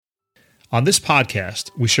On this podcast,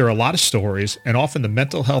 we share a lot of stories, and often the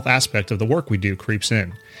mental health aspect of the work we do creeps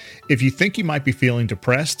in. If you think you might be feeling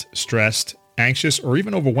depressed, stressed, anxious, or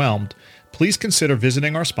even overwhelmed, please consider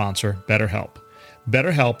visiting our sponsor, BetterHelp.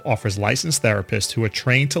 BetterHelp offers licensed therapists who are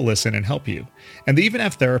trained to listen and help you. And they even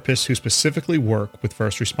have therapists who specifically work with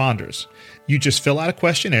first responders. You just fill out a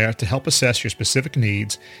questionnaire to help assess your specific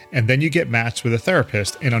needs, and then you get matched with a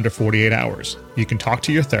therapist in under 48 hours. You can talk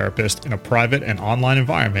to your therapist in a private and online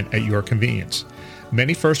environment at your convenience.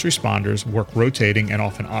 Many first responders work rotating and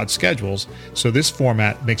often odd schedules, so this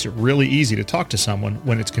format makes it really easy to talk to someone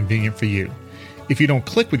when it's convenient for you. If you don't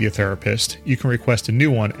click with your therapist, you can request a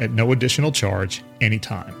new one at no additional charge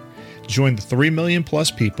anytime. Join the 3 million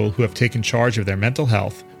plus people who have taken charge of their mental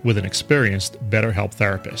health with an experienced BetterHelp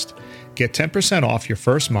therapist. Get 10% off your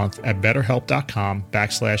first month at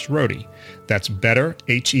betterhelp.com/Rody. That's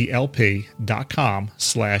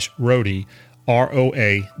betterhelp.com/Rody,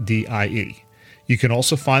 ROADIE. You can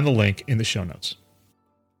also find the link in the show notes.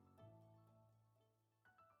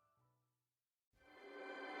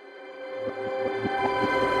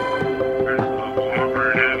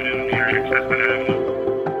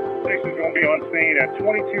 On scene at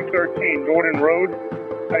 2213 Gordon Road.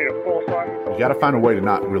 I need a full sign. You got to find a way to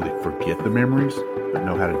not really forget the memories, but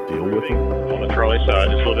know how to deal with them. On the trolley side,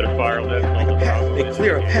 just a little bit of fire left on the top. They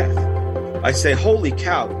clear a path. I say, holy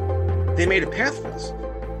cow, they made a path for us.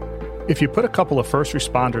 If you put a couple of first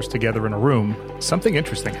responders together in a room, something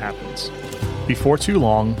interesting happens. Before too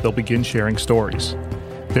long, they'll begin sharing stories.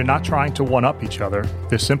 They're not trying to one-up each other,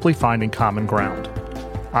 they're simply finding common ground.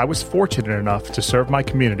 I was fortunate enough to serve my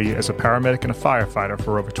community as a paramedic and a firefighter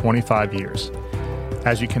for over 25 years.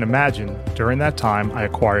 As you can imagine, during that time, I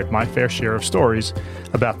acquired my fair share of stories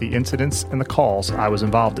about the incidents and the calls I was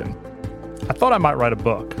involved in. I thought I might write a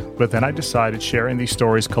book, but then I decided sharing these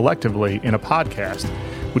stories collectively in a podcast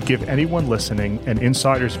would give anyone listening an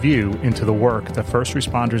insider's view into the work that first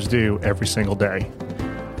responders do every single day.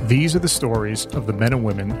 These are the stories of the men and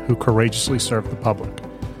women who courageously serve the public,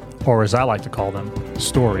 or as I like to call them,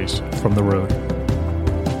 stories from the road.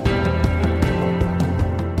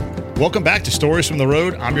 Welcome back to Stories from the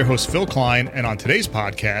Road. I'm your host, Phil Klein, and on today's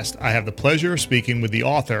podcast, I have the pleasure of speaking with the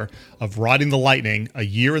author of Riding the Lightning, A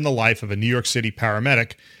Year in the Life of a New York City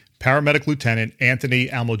Paramedic, Paramedic Lieutenant Anthony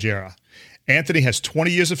Almojera. Anthony has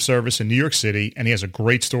 20 years of service in New York City, and he has a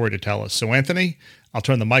great story to tell us. So, Anthony, I'll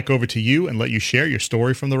turn the mic over to you and let you share your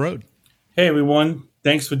story from the road. Hey, everyone.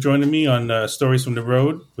 Thanks for joining me on Stories from the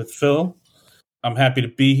Road with Phil. I'm happy to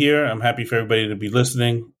be here. I'm happy for everybody to be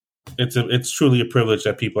listening. It's truly a privilege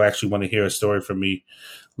that people actually want to hear a story from me,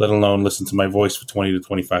 let alone listen to my voice for 20 to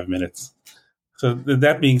 25 minutes. So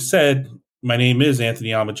that being said, my name is Anthony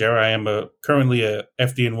Almojera. I am currently a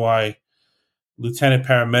FDNY Lieutenant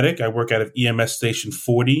Paramedic. I work out of EMS Station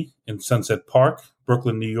 40 in Sunset Park,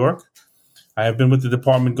 Brooklyn, New York. I have been with the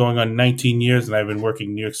department going on 19 years, and I've been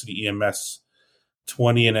working New York City EMS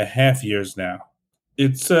 20 and a half years now.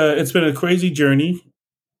 It's been a crazy journey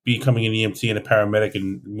becoming an EMT and a paramedic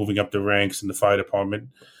and moving up the ranks in the fire department.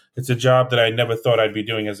 It's a job that I never thought I'd be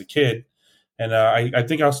doing as a kid. And I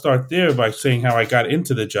think I'll start there by saying how I got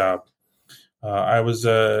into the job. I was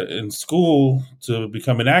in school to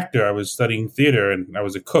become an actor. I was studying theater and I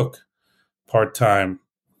was a cook part-time.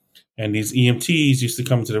 And these EMTs used to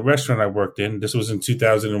come to the restaurant I worked in. This was in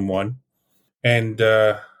 2001. And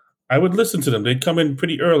I would listen to them. They'd come in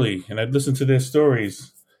pretty early, and I'd listen to their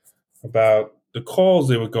stories about the calls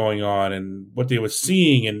they were going on and what they were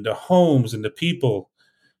seeing and the homes and the people.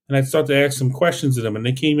 And I'd start to ask some questions of them, and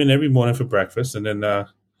they came in every morning for breakfast. And then I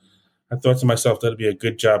thought to myself, that'd be a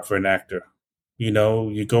good job for an actor. You know,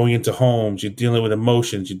 you're going into homes, you're dealing with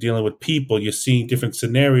emotions, you're dealing with people, you're seeing different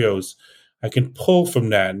scenarios. I can pull from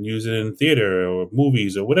that and use it in theater or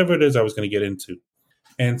movies or whatever it is I was going to get into.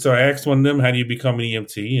 And so I asked one of them, how do you become an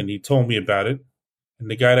EMT? And he told me about it.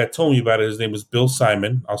 And the guy that told me about it, his name was Bill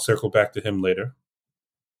Simon. I'll circle back to him later.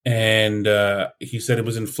 And he said it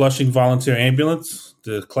was in Flushing Volunteer Ambulance,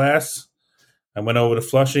 the class. I went over to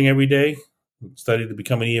Flushing every day, studied to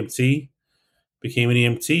become an EMT, became an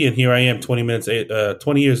EMT, and here I am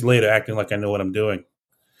 20 years later acting like I know what I'm doing.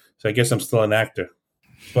 So I guess I'm still an actor.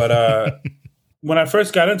 But when I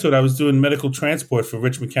first got into it, I was doing medical transport for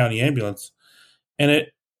Richmond County Ambulance. And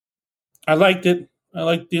I liked it. I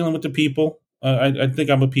liked dealing with the people. I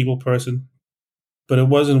think I'm a people person, but it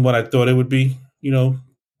wasn't what I thought it would be, you know,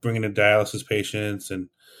 bringing in dialysis patients. And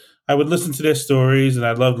I would listen to their stories, and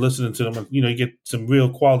I loved listening to them. You know, you get some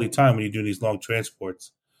real quality time when you're doing these long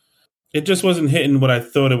transports. It just wasn't hitting what I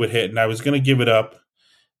thought it would hit, and I was going to give it up.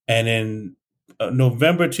 And then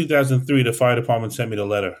November 2003, the fire department sent me the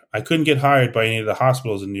letter. I couldn't get hired by any of the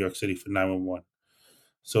hospitals in New York City for 911.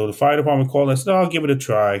 So the fire department called and I said, I'll give it a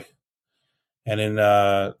try. And in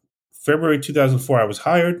February 2004, I was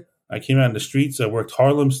hired. I came out in the streets. I worked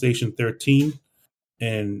Harlem Station 13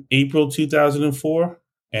 in April 2004,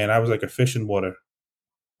 and I was like a fish in water.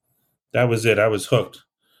 That was it. I was hooked.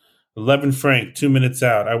 11 Frank, 2 minutes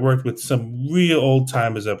out. I worked with some real old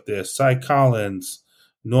timers up there. Cy Collins,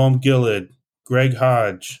 Norm Gillard, Greg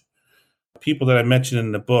Hodge, people that I mentioned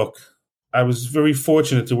in the book. I was very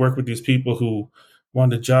fortunate to work with these people who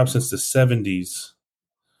wanted a job since the 70s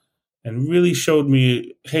and really showed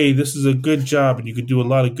me, hey, this is a good job and you could do a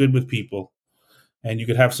lot of good with people and you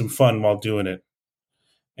could have some fun while doing it.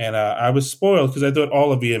 And I was spoiled because I thought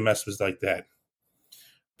all of EMS was like that.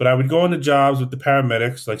 But I would go into jobs with the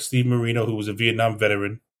paramedics, like Steve Marino, who was a Vietnam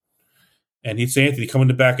veteran. And he'd say, Anthony, come in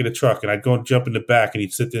the back of the truck. And I'd go and jump in the back, and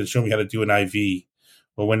he'd sit there and show me how to do an IV.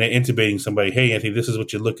 Or when they're intubating somebody, hey, Anthony, this is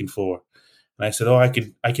what you're looking for. And I said,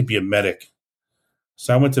 I could be a medic.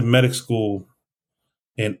 So I went to medic school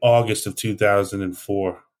in August of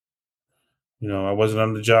 2004. I wasn't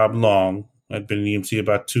on the job long. I'd been in EMT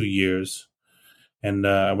about 2 years. And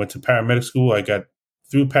I went to paramedic school. I got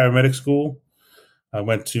through paramedic school. I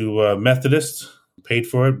went to Methodist, paid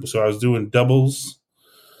for it. So I was doing doubles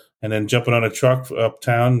and then jumping on a truck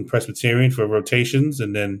uptown Presbyterian for rotations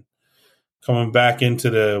and then coming back into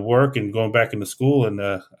the work and going back into school. And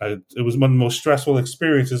it was one of the most stressful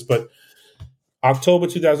experiences. But October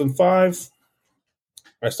 2005,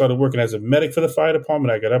 I started working as a medic for the fire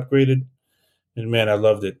department. I got upgraded. And, man, I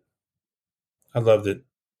loved it. I loved it.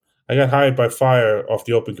 I got hired by fire off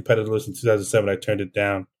the open competitive list in 2007. I turned it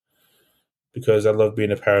down because I love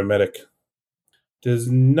being a paramedic. There's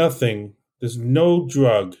no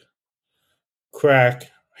drug,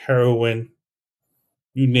 crack, heroin,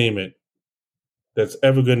 you name it, that's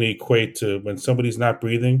ever going to equate to when somebody's not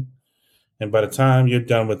breathing, and by the time you're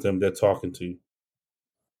done with them, they're talking to you.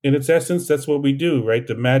 In its essence, that's what we do, right?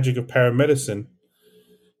 The magic of paramedicine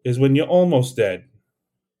is when you're almost dead,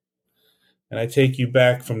 and I take you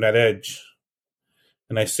back from that edge,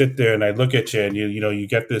 and I sit there and I look at you, and you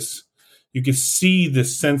get this. You can see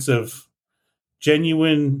this sense of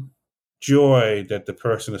genuine joy that the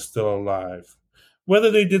person is still alive. Whether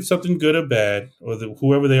they did something good or bad, or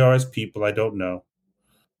whoever they are as people, I don't know.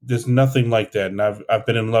 There's nothing like that. And I've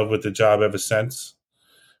been in love with the job ever since,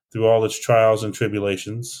 through all its trials and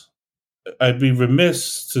tribulations. I'd be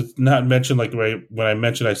remiss to not mention, like when I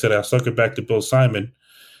mentioned, I said I'll suck it back to Bill Simon,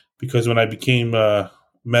 because when I became a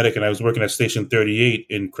medic and I was working at Station 38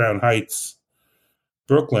 in Crown Heights,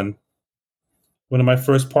 Brooklyn, one of my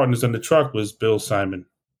first partners on the truck was Bill Simon.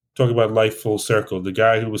 Talk about life full circle. The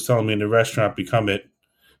guy who was telling me in the restaurant, become it.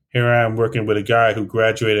 Here I am working with a guy who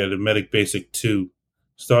graduated at Medic Basic 2.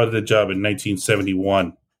 Started the job in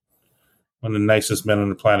 1971. One of the nicest men on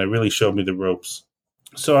the planet. Really showed me the ropes.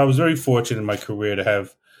 So I was very fortunate in my career to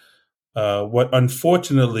have what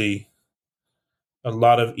unfortunately a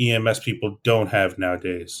lot of EMS people don't have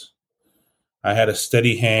nowadays. I had a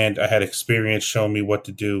steady hand. I had experience showing me what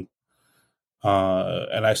to do.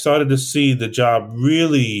 And I started to see the job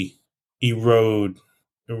really erode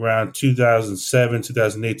around 2007,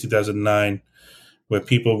 2008, 2009, where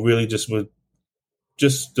people really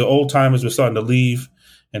the old timers were starting to leave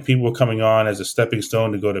and people were coming on as a stepping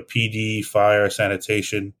stone to go to PD, fire,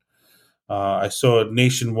 sanitation. I saw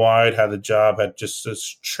nationwide how the job had just this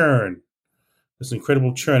churn, this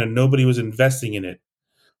incredible churn, and nobody was investing in it.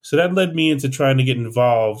 So that led me into trying to get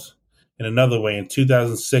involved in another way. In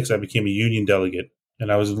 2006, I became a union delegate,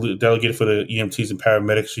 and I was a delegate for the EMTs and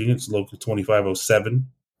paramedics unions, Local 2507.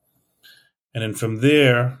 And then from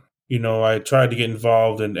there, I tried to get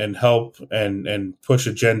involved and help and push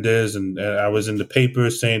agendas. And I was in the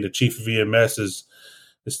papers saying the chief of EMS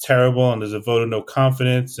is terrible and there's a vote of no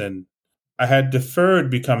confidence. And I had deferred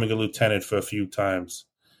becoming a lieutenant for a few times.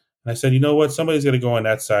 And I said, you know what? Somebody's got to go on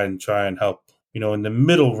that side and try and help, in the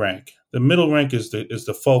middle rank. The middle rank is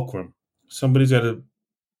the fulcrum. Somebody's got to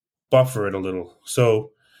buffer it a little.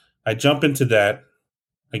 So I jump into that.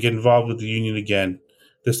 I get involved with the union again,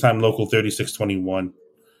 this time Local 3621.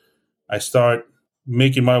 I start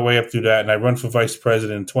making my way up through that, and I run for vice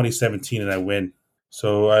president in 2017, and I win.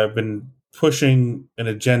 So I've been pushing an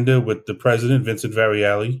agenda with the president, Vincent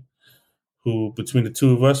Variali, who between the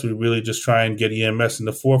two of us, we really just try and get EMS in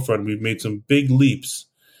the forefront. We've made some big leaps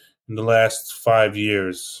in the last 5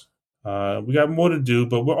 years. We got more to do,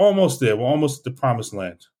 but we're almost there. We're almost at the promised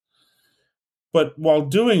land. But while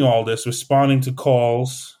doing all this, responding to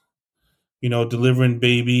calls, delivering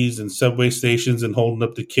babies in subway stations and holding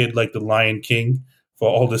up the kid like the Lion King for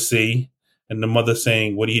all to see and the mother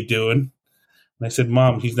saying, "What are you doing?" And I said,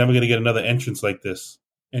 "Mom, he's never going to get another entrance like this."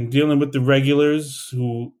 And dealing with the regulars,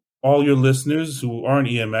 who all your listeners who aren't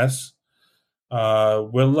EMS,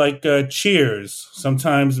 we're like Cheers.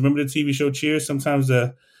 Sometimes, remember the TV show Cheers? Sometimes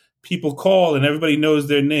people call and everybody knows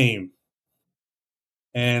their name.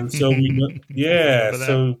 And so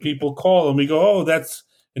so people call and we go, "Oh, that's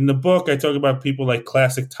in the book." I talk about people like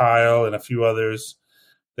Classic Tile and a few others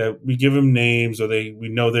that we give them names, or we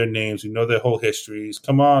know their names, we know their whole histories.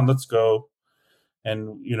 Come on, let's go.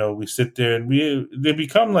 And we sit there and they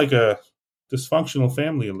become like a dysfunctional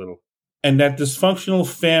family a little. And that dysfunctional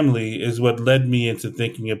family is what led me into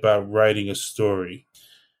thinking about writing a story.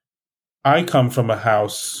 I come from a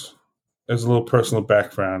house, as a little personal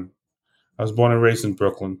background. I was born and raised in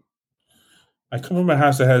Brooklyn. I come from a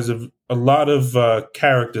house that has a lot of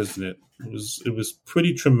characters in it. It was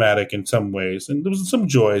pretty traumatic in some ways, and there was some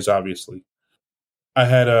joys, obviously. I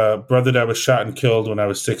had a brother that was shot and killed when I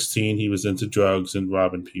was 16. He was into drugs and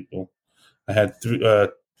robbing people. I had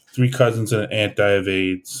three cousins and an aunt die of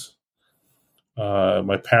AIDS.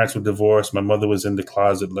 My parents were divorced. My mother was in the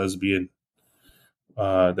closet lesbian.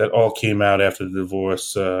 That all came out after the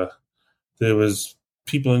divorce. There was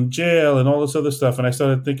people in jail and all this other stuff. And I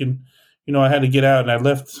started thinking, I had to get out. And I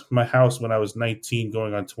left my house when I was 19,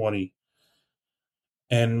 going on 20.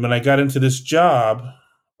 And when I got into this job,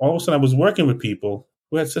 all of a sudden I was working with people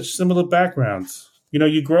who had such similar backgrounds.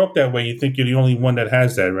 You grow up that way. You think you're the only one that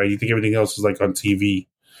has that, right? You think everything else is like on TV,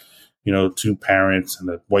 two parents and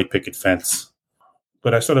a white picket fence.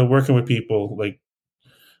 But I started working with people like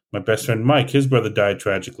my best friend Mike. His brother died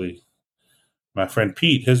tragically. My friend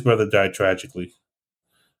Pete, his brother died tragically.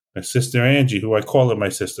 My sister Angie, who I call her my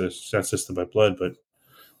sister, she's not sister by blood, but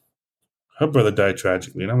her brother died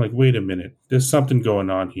tragically. And I'm like, wait a minute, there's something going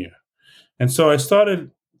on here. And so I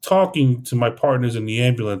started talking to my partners in the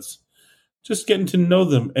ambulance, just getting to know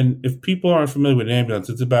them. And if people aren't familiar with an ambulance,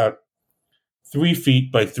 it's about 3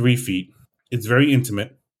 feet by 3 feet. It's very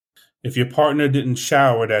intimate. If your partner didn't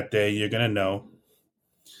shower that day, you're going to know.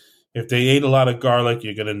 If they ate a lot of garlic,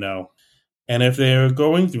 you're going to know. And if they're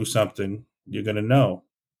going through something, you're going to know.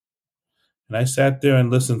 And I sat there and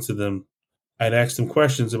listened to them. I'd ask them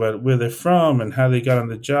questions about where they're from and how they got on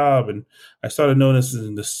the job. And I started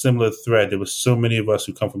noticing the similar thread. There was so many of us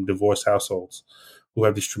who come from divorced households who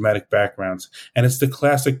have these traumatic backgrounds. And it's the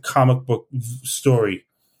classic comic book story.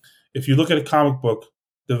 If you look at a comic book,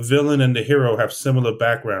 the villain and the hero have similar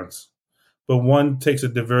backgrounds. But one takes a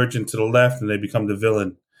divergent to the left and they become the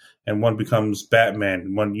villain. And one becomes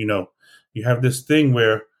Batman. One, you have this thing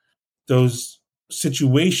where those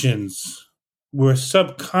situations were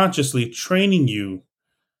subconsciously training you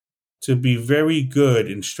to be very good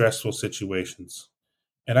in stressful situations.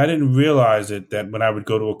 And I didn't realize that when I would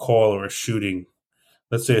go to a call or a shooting,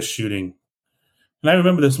 let's say a shooting. And I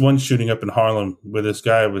remember this one shooting up in Harlem where this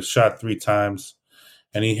guy was shot 3 times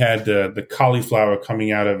and he had the cauliflower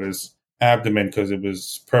coming out of his abdomen because it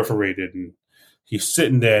was perforated. And he's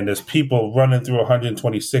sitting there and there's people running through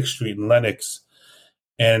 126th Street in Lenox.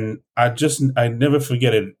 And I never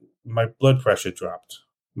forget it. My blood pressure dropped.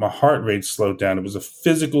 My heart rate slowed down. It was a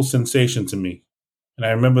physical sensation to me. And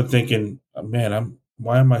I remember thinking, man,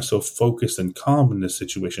 why am I so focused and calm in this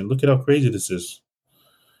situation? Look at how crazy this is.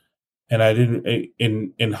 And I didn't,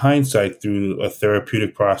 in hindsight, through a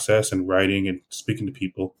therapeutic process and writing and speaking to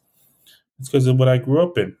people, it's because of what I grew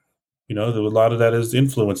up in. There was a lot of that is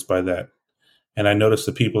influenced by that. And I noticed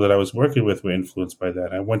the people that I was working with were influenced by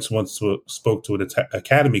that. I once spoke to an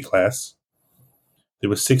academy class. There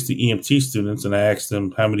were 60 EMT students, and I asked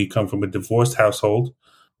them how many come from a divorced household,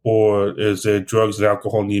 or is there drugs and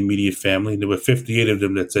alcohol in the immediate family? And there were 58 of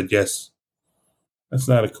them that said yes. That's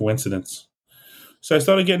not a coincidence. So I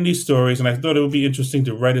started getting these stories, and I thought it would be interesting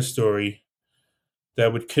to write a story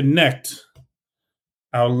that would connect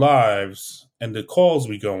our lives and the calls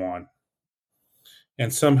we go on,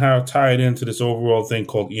 and somehow tie it into this overall thing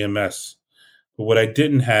called EMS. But what I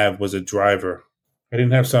didn't have was a driver. I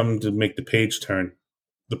didn't have something to make the page turn.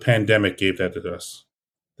 The pandemic gave that to us.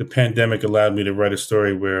 The pandemic allowed me to write a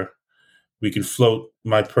story where we could float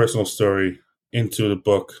my personal story into the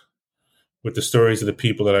book with the stories of the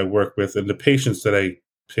people that I work with and the patients that I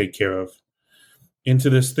take care of into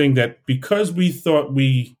this thing that, because we thought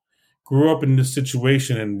we grew up in this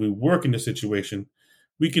situation and we work in this situation,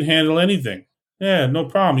 we can handle anything. Yeah, no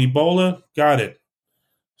problem. Ebola, got it.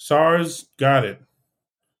 SARS, got it.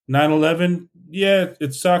 9/11, yeah,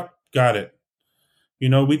 it sucked, got it.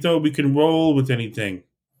 We thought we could roll with anything.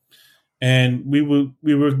 And we were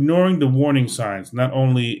ignoring the warning signs, not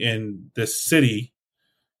only in the city,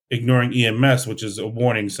 ignoring EMS, which is a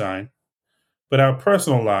warning sign, but our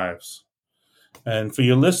personal lives. And for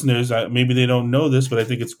your listeners, maybe they don't know this, but I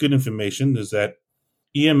think it's good information, is that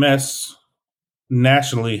EMS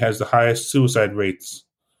nationally has the highest suicide rates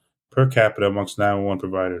per capita amongst 911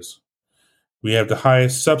 providers. We have the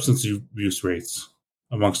highest substance abuse rates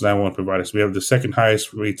amongst 911 providers. We have the second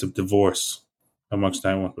highest rates of divorce amongst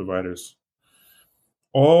 911 providers.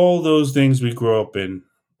 All those things we grow up in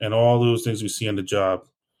and all those things we see on the job,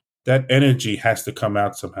 that energy has to come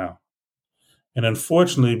out somehow. And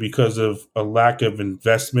unfortunately, because of a lack of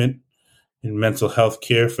investment in mental health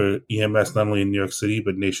care for EMS, not only in New York City,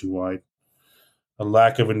 but nationwide, a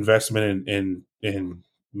lack of investment in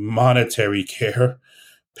monetary care,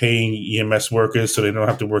 paying EMS workers so they don't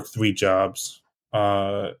have to work 3 jobs.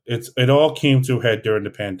 It all came to a head during the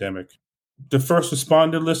pandemic. The first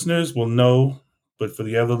responder listeners will know, but for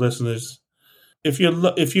the other listeners, if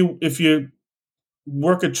you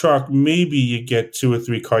work a truck, maybe you get 2 or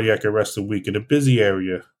 3 cardiac arrests a week in a busy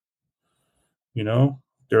area.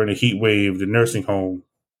 During a heat wave, the nursing home.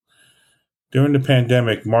 During the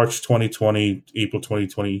pandemic, March 2020, April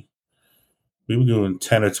 2020, we were doing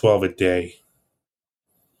 10 or 12 a day.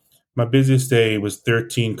 My busiest day was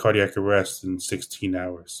 13 cardiac arrests in 16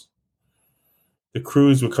 hours. The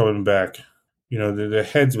crews were coming back. Their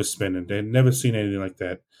heads were spinning. They had never seen anything like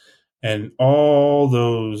that. And all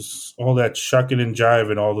that shucking and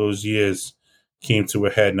jiving all those years came to a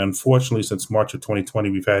head. And unfortunately, since March of 2020,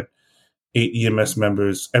 we've had 8 EMS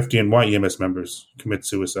members, FDNY EMS members, commit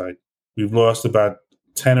suicide. We've lost about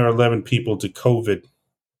 10 or 11 people to COVID,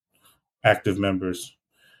 active members.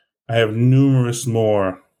 I have numerous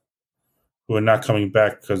more who are not coming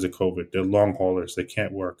back because of COVID. They're long haulers. They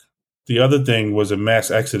can't work. The other thing was a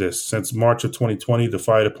mass exodus. Since March of 2020, the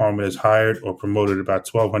fire department has hired or promoted about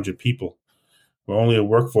 1,200 people. We're only a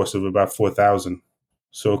workforce of about 4,000.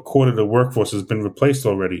 So a quarter of the workforce has been replaced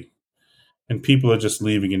already. And people are just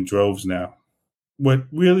leaving in droves now. What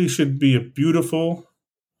really should be a beautiful,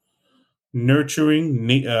 nurturing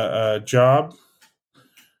job,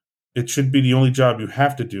 it should be the only job you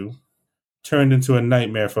have to do, turned into a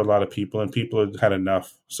nightmare for a lot of people, and people have had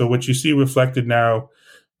enough. So what you see reflected now,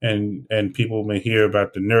 and people may hear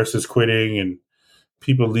about the nurses quitting and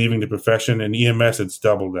people leaving the profession, and EMS, it's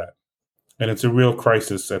double that. And it's a real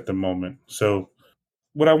crisis at the moment. So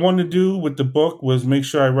what I wanted to do with the book was make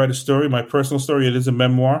sure I write a story, my personal story. It is a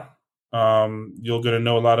memoir. You're going to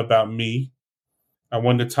know a lot about me. I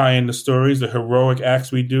wanted to tie in the stories, the heroic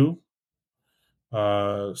acts we do.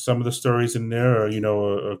 Some of the stories in there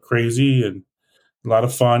are crazy and a lot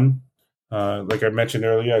of fun. Like I mentioned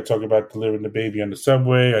earlier, I talk about delivering the baby on the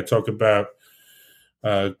subway. I talk about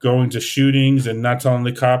going to shootings and not telling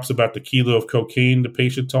the cops about the kilo of cocaine the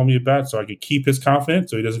patient told me about, so I could keep his confidence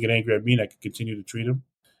so he doesn't get angry at me and I could continue to treat him.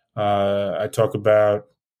 I talk about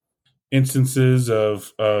instances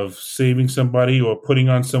of saving somebody or putting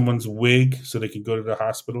on someone's wig so they can go to the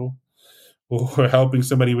hospital, or helping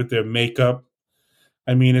somebody with their makeup.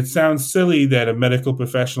 I mean, it sounds silly that a medical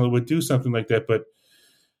professional would do something like that, but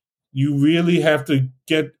you really have to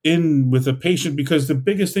get in with a patient, because the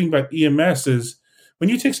biggest thing about EMS is when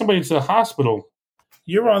you take somebody to the hospital,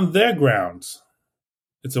 you're on their grounds.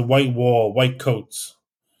 It's a white wall, white coats.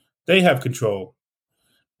 They have control.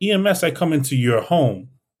 EMS, I come into your home.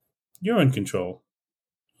 You're in control.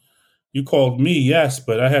 You called me, yes,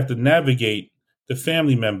 but I have to navigate the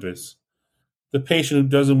family members, the patient who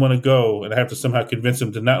doesn't want to go, and I have to somehow convince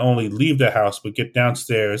them to not only leave the house, but get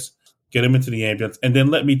downstairs, get them into the ambulance, and then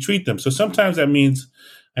let me treat them. So sometimes that means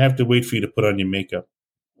I have to wait for you to put on your makeup,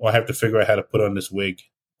 or I have to figure out how to put on this wig,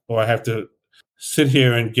 or I have to sit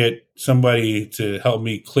here and get somebody to help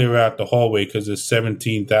me clear out the hallway because there's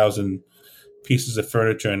 17,000 pieces of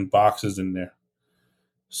furniture and boxes in there.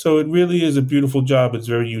 So it really is a beautiful job. It's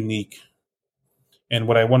very unique. And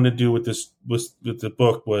what I wanted to do with the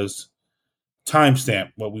book was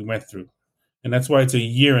timestamp what we went through. And that's why it's a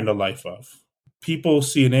year in the life of. People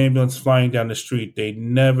see an ambulance flying down the street. They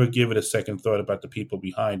never give it a second thought about the people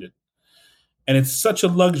behind it. And it's such a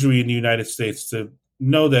luxury in the United States to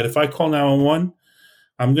know that if I call 911,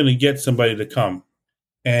 I'm going to get somebody to come.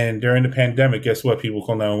 And during the pandemic, guess what? People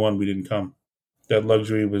call 911, we didn't come. That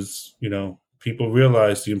luxury was, people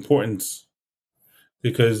realized the importance,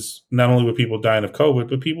 because not only were people dying of COVID,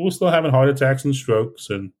 but people were still having heart attacks and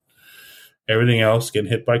strokes and everything else,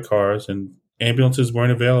 getting hit by cars, and ambulances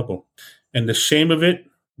weren't available. And the shame of it,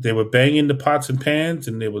 they were banging the pots and pans,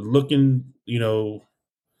 and they were looking,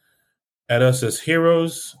 at us as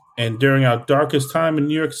heroes. And during our darkest time in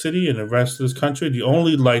New York City and the rest of this country, the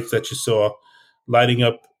only lights that you saw lighting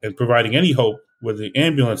up and providing any hope were the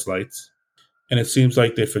ambulance lights. And it seems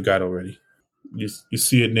like they forgot already. You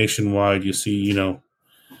see it nationwide. You see,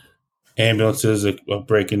 Ambulances are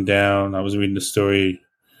breaking down. I was reading the story,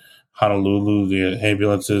 Honolulu, the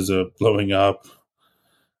ambulances are blowing up.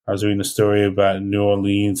 I was reading a story about New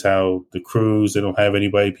Orleans, how the crews, they don't have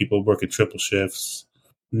anybody, people working triple shifts.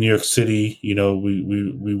 New York City,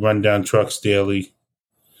 we run down trucks daily.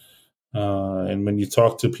 And when you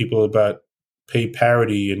talk to people about pay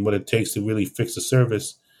parity and what it takes to really fix the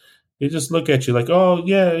service, they just look at you like, oh,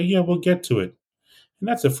 yeah, we'll get to it. And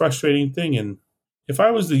that's a frustrating thing. And if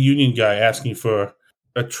I was the union guy asking for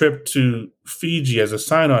a trip to Fiji as a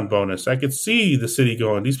sign-on bonus, I could see the city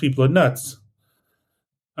going, these people are nuts.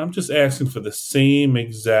 I'm just asking for the same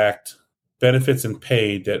exact benefits and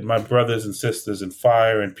pay that my brothers and sisters in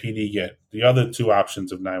fire and PD get, the other two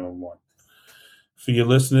options of 911. For your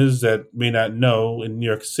listeners that may not know, in New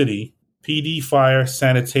York City, PD, fire,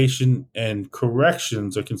 sanitation, and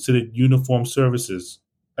corrections are considered uniform services,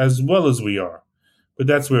 as well as we are. But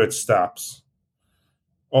that's where it stops.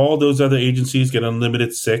 All those other agencies get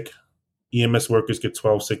unlimited sick. EMS workers get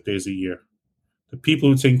 12 sick days a year. The people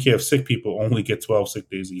who take care of sick people only get 12 sick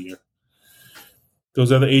days a year.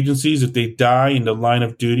 Those other agencies, if they die in the line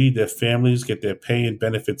of duty, their families get their pay and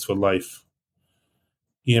benefits for life.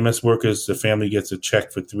 EMS workers, the family gets a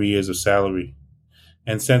check for 3 years of salary.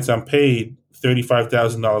 And since I'm paid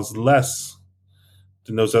 $35,000 less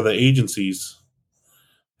than those other agencies,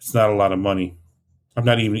 it's not a lot of money. I'm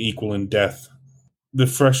not even equal in death. The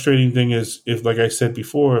frustrating thing is, if, like I said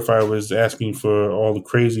before, if I was asking for all the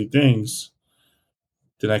crazy things,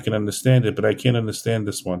 then I can understand it, but I can't understand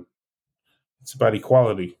this one. It's about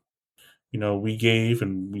equality. We gave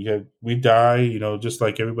and we die, just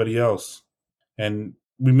like everybody else. And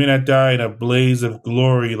we may not die in a blaze of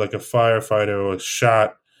glory like a firefighter or a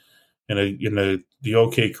shot in the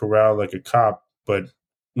OK Corral like a cop, but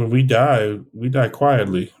when we die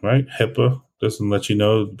quietly, right? HIPAA doesn't let you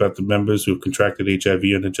know about the members who have contracted HIV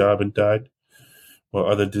on the job and died, or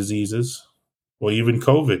other diseases, or even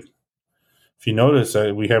COVID. If you notice,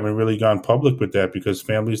 we haven't really gone public with that because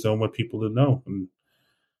families don't want people to know. And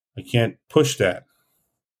I can't push that.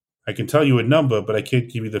 I can tell you a number, but I can't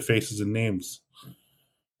give you the faces and names.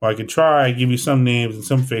 Or I can try, give you some names and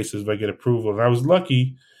some faces if I get approval. And I was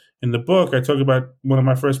lucky. In the book, I talk about one of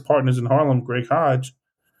my first partners in Harlem, Greg Hodge,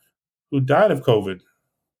 who died of COVID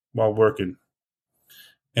while working.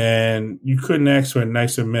 And you couldn't ask for a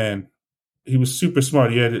nicer man. He was super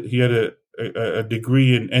smart. He had a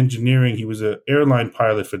degree in engineering. He was an airline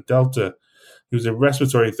pilot for Delta. He was a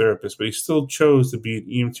respiratory therapist, but he still chose to be an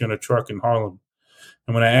EMT on a truck in Harlem.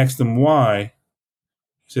 And when I asked him why,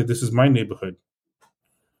 he said, "This is my neighborhood.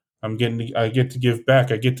 I get to give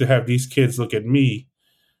back. I get to have these kids look at me,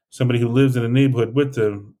 somebody who lives in a neighborhood with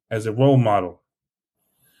them, as a role model."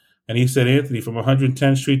 And he said, "Anthony, from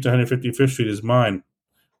 110th Street to 155th Street is mine.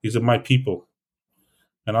 These are my people.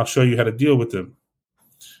 And I'll show you how to deal with them."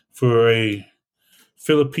 For a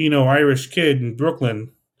Filipino-Irish kid in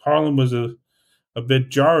Brooklyn, Harlem was a bit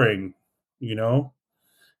jarring,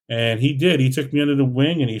 And he did. He took me under the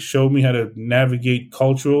wing and he showed me how to navigate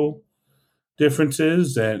cultural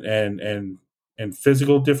differences and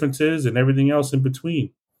physical differences and everything else in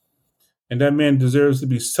between. And that man deserves to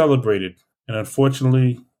be celebrated. And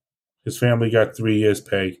unfortunately, his family got 3 years'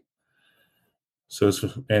 pay.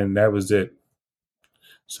 And that was it.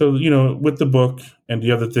 So, with the book and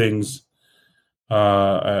the other things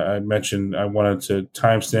I mentioned, I wanted to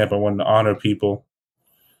timestamp. I wanted to honor people.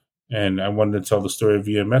 And I wanted to tell the story of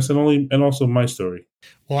VMS and also my story.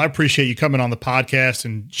 Well, I appreciate you coming on the podcast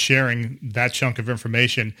and sharing that chunk of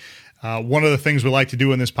information. One of the things we like to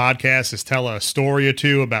do in this podcast is tell a story or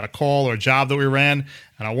two about a call or a job that we ran.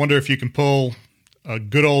 And I wonder if you can pull a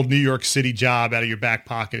good old New York City job out of your back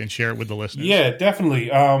pocket and share it with the listeners. Yeah, definitely.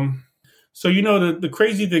 So, the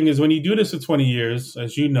crazy thing is when you do this for 20 years,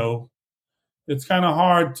 as you know, it's kind of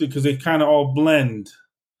hard because they kind of all blend.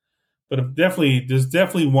 But there's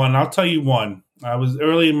definitely one. I'll tell you one. I was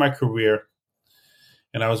early in my career,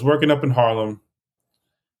 and I was working up in Harlem,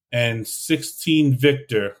 and 16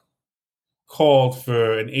 Victor called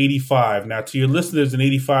for an 85. Now, to your listeners, an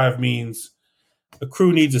 85 means the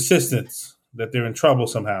crew needs assistance, that they're in trouble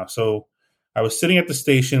somehow. So I was sitting at the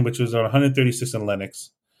station, which was on 136th and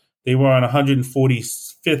Lenox. They were on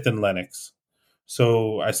 145th and Lenox.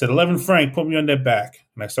 So I said, 11 Frank, put me on their back.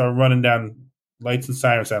 And I started running down lights and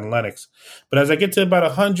sirens on Lenox. But as I get to about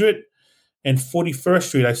 141st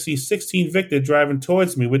Street, I see 16 Victor driving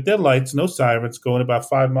towards me with their lights, no sirens, going about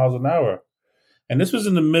 5 miles an hour. And this was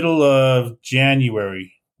in the middle of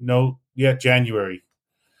January. January.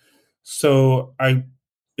 So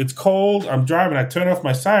it's cold. I'm driving. I turn off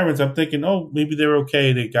my sirens. I'm thinking, oh, maybe they're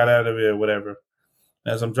okay. They got out of it or whatever.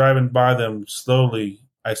 As I'm driving by them slowly,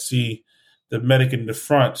 I see the medic in the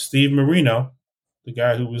front, Steve Marino, the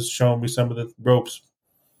guy who was showing me some of the ropes.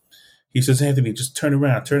 He says, Anthony, just turn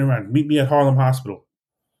around, meet me at Harlem Hospital.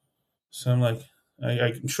 So I'm like,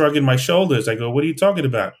 I'm shrugging my shoulders. I go, what are you talking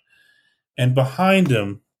about? And behind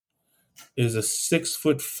him is a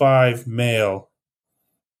 6'5" male,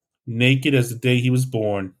 naked as the day he was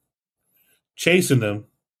born, chasing him.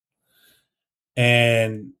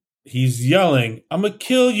 And he's yelling, I'm going to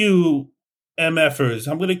kill you,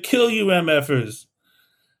 MFers. I'm going to kill you, MFers.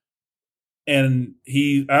 And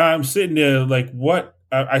I'm sitting there like, what?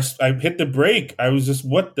 I hit the brake. I was just,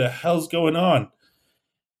 what the hell's going on?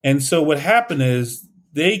 And so what happened is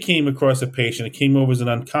they came across a patient. It came over as an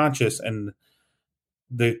unconscious, and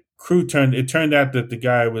the crew turned out that the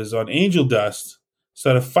guy was on angel dust,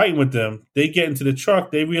 started fighting with them. They get into the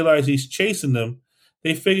truck. They realize he's chasing them.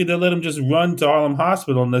 They figured they'll let him just run to Harlem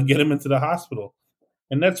Hospital, and they'll get him into the hospital.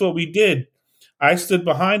 And that's what we did. I stood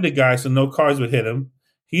behind the guy so no cars would hit him.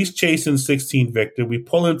 He's chasing 16 Victor. We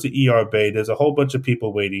pull him to ER Bay. There's a whole bunch of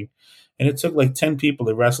people waiting. And it took like 10 people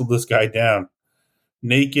to wrestle this guy down.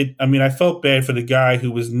 Naked. I mean, I felt bad for the guy who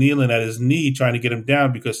was kneeling at his knee trying to get him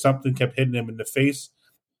down because something kept hitting him in the face.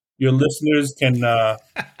 Your listeners can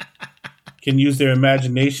use their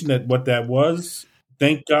imagination at what that was.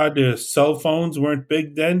 Thank God their cell phones weren't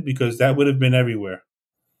big then, because that would have been everywhere.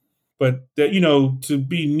 But that, to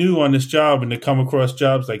be new on this job and to come across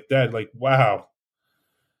jobs like that, like, wow.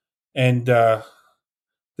 And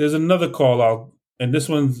there's another call and this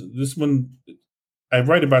one, I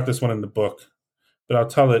write about this one in the book, but I'll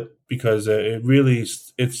tell it because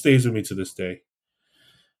it stays with me to this day.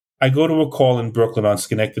 I go to a call in Brooklyn on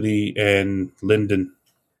Schenectady and Linden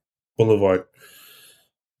Boulevard,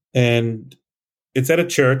 and it's at a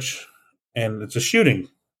church, and it's a shooting.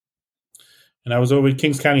 And I was over at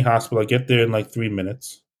Kings County Hospital. I get there in like 3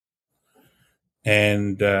 minutes.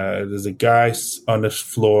 And there's a guy on the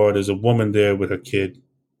floor. There's a woman there with her kid.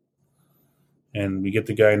 And we get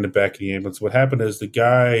the guy in the back of the ambulance. What happened is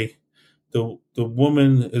the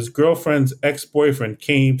woman, his girlfriend's ex-boyfriend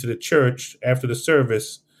came to the church after the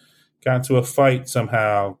service, got into a fight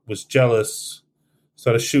somehow, was jealous,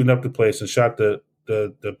 started shooting up the place and shot the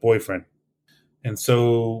boyfriend. And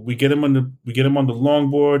so we get him on the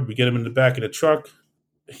longboard. We get him in the back of the truck.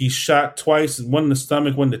 He's shot twice, one in the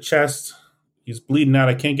stomach, one in the chest. He's bleeding out.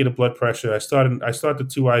 I can't get a blood pressure. I start the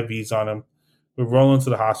 2 IVs on him. We're rolling to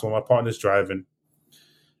the hospital. My partner's driving.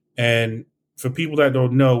 And for people that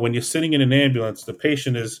don't know, when you're sitting in an ambulance, the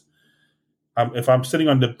patient is, if I'm sitting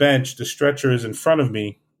on the bench, the stretcher is in front of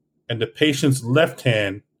me, and the patient's left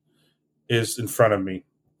hand is in front of me.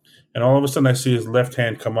 And all of a sudden I see his left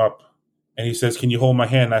hand come up. And he says, can you hold my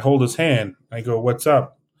hand? I hold his hand. I go, what's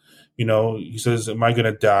up? He says, am I going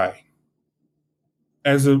to die?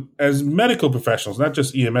 As medical professionals, not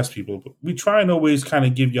just EMS people, but we try and always kind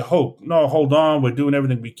of give you hope. No, hold on. We're doing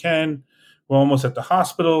everything we can. We're almost at the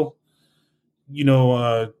hospital,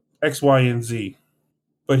 X, Y, and Z.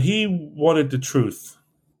 But he wanted the truth,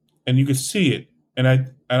 and you could see it. And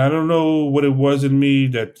I don't know what it was in me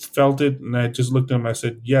that felt it. And I just looked at him. I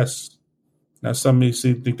said, yes. Now, some may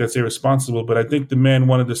think that's irresponsible, but I think the man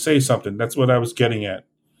wanted to say something. That's what I was getting at.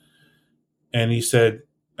 And I said,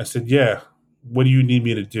 yeah, what do you need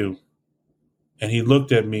me to do? And he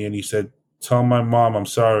looked at me and he said, tell my mom I'm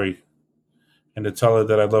sorry, and to tell her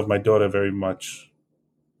that I love my daughter very much.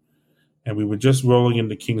 And we were just rolling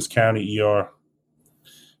into Kings County ER,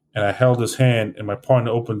 and I held his hand, and my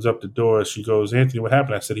partner opens up the door. She goes, Anthony, what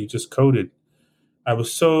happened? I said, he just coded. I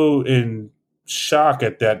was so in shock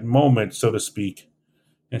at that moment, so to speak.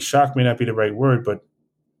 And shock may not be the right word, but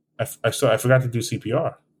I forgot to do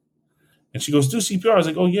CPR. And she goes, do CPR. I was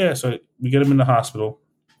like, oh, yeah. So we get him in the hospital.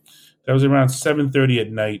 That was around 7:30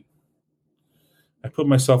 at night. I put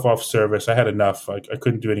myself off service. I had enough. I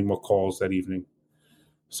couldn't do any more calls that evening.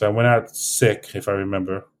 So I went out sick, if I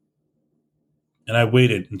remember. And I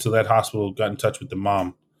waited until that hospital got in touch with the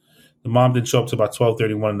mom. The mom didn't show up until about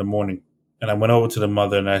 12:31 in the morning. And I went over to the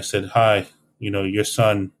mother and I said, hi, your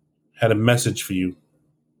son had a message for you.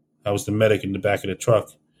 I was the medic in the back of the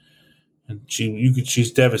truck. And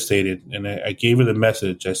she's devastated. And I gave her the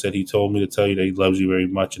message. I said, he told me to tell you that he loves you very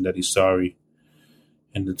much and that he's sorry,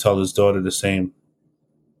 and to tell his daughter the same.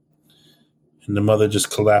 And the mother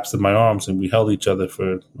just collapsed in my arms, and we held each other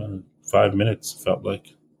for 5 minutes, felt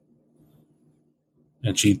like.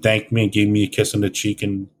 And she thanked me and gave me a kiss on the cheek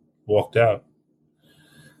and walked out.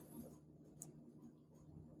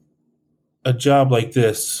 A job like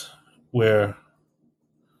this, where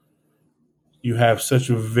you have such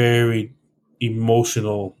a very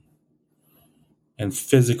emotional and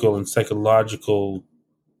physical and psychological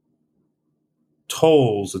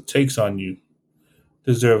tolls it takes on you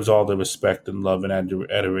deserves all the respect and love and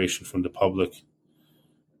adoration from the public.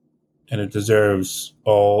 And it deserves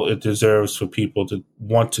for people to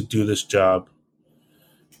want to do this job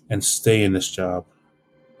and stay in this job.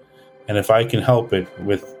 And if I can help it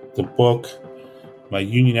with the book, my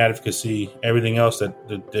union advocacy, everything else that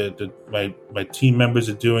my team members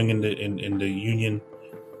are doing in the union,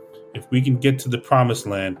 if we can get to the promised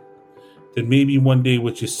land, then maybe one day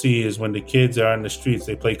what you see is when the kids are in the streets,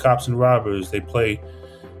 they play cops and robbers, they play,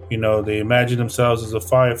 they imagine themselves as a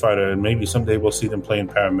firefighter, and maybe someday we'll see them playing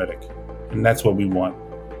paramedic. And that's what we want.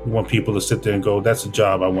 We want people to sit there and go, that's a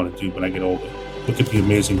job I want to do when I get older. Look at the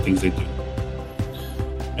amazing things they do.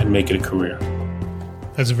 And make it a career.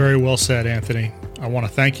 That's very well said, Anthony. I want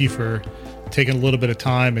to thank you for taking a little bit of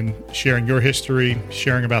time and sharing your history,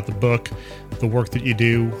 sharing about the book, the work that you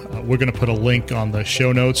do. We're going to put a link on the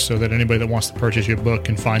show notes so that anybody that wants to purchase your book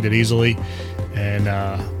can find it easily. And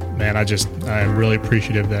man, I'm really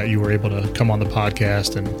appreciative that you were able to come on the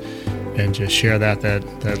podcast and just share that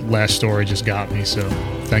last story just got me. So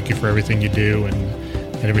thank you for everything you do and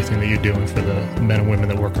everything that you're doing for the men and women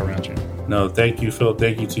that work around you. No, thank you, Phil.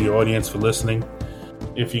 Thank you to your audience for listening.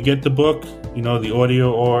 If you get the book, the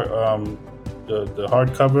audio or the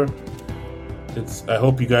hardcover, I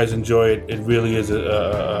hope you guys enjoy it. It really is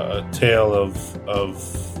a tale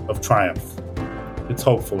of triumph. It's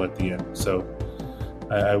hopeful at the end. So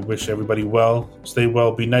I wish everybody well. Stay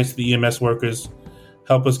well. Be nice to the EMS workers.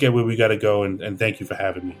 Help us get where we got to go. And thank you for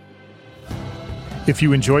having me. If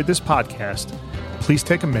you enjoyed this podcast, please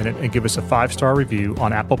take a minute and give us a 5-star review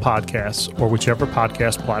on Apple Podcasts or whichever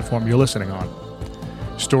podcast platform you're listening on.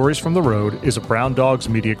 Stories from the Road is a Brown Dogs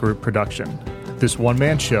Media Group production. This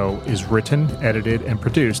one-man show is written, edited, and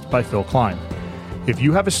produced by Phil Klein. If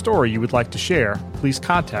you have a story you would like to share, please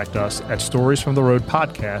contact us at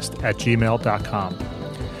storiesfromtheroadpodcast@gmail.com.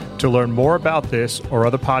 To learn more about this or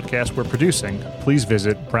other podcasts we're producing, please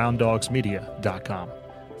visit browndogsmedia.com.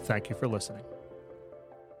 Thank you for listening.